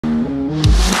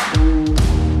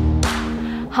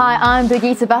Hi, I'm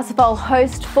Brigitte Wasserval,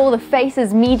 host for the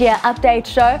Faces Media Update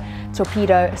Show.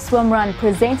 Torpedo Swimrun,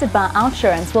 presented by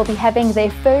Outsurance, will be having their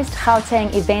first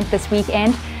Gauteng event this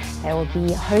weekend. They will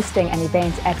be hosting an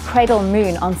event at Cradle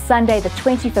Moon on Sunday the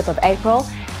 25th of April.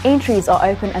 Entries are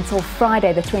open until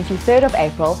Friday the 23rd of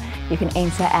April. You can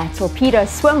enter at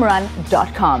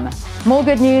torpedoswimrun.com. More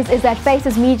good news is that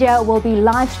Faces Media will be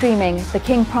live streaming the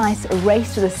King Price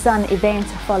Race to the Sun event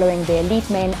following the Elite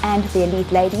Men and the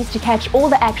Elite Ladies. To catch all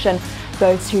the action,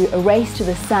 go to Race to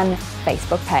the Sun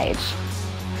Facebook page.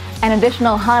 An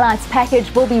additional highlights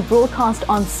package will be broadcast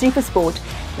on SuperSport,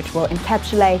 which will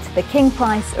encapsulate the King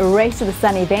Price Race to the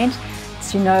Sun event.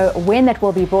 To know when that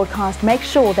will be broadcast, make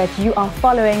sure that you are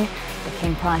following the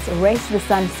King Price Race to the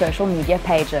Sun social media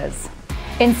pages.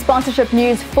 In sponsorship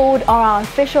news, Ford are our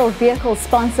official vehicle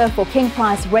sponsor for King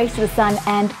Price Race to the Sun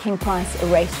and King Price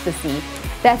Race to the Sea.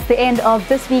 That's the end of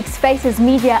this week's Faces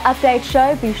Media Update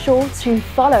Show. Be sure to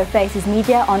follow Faces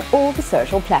Media on all the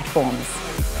social platforms.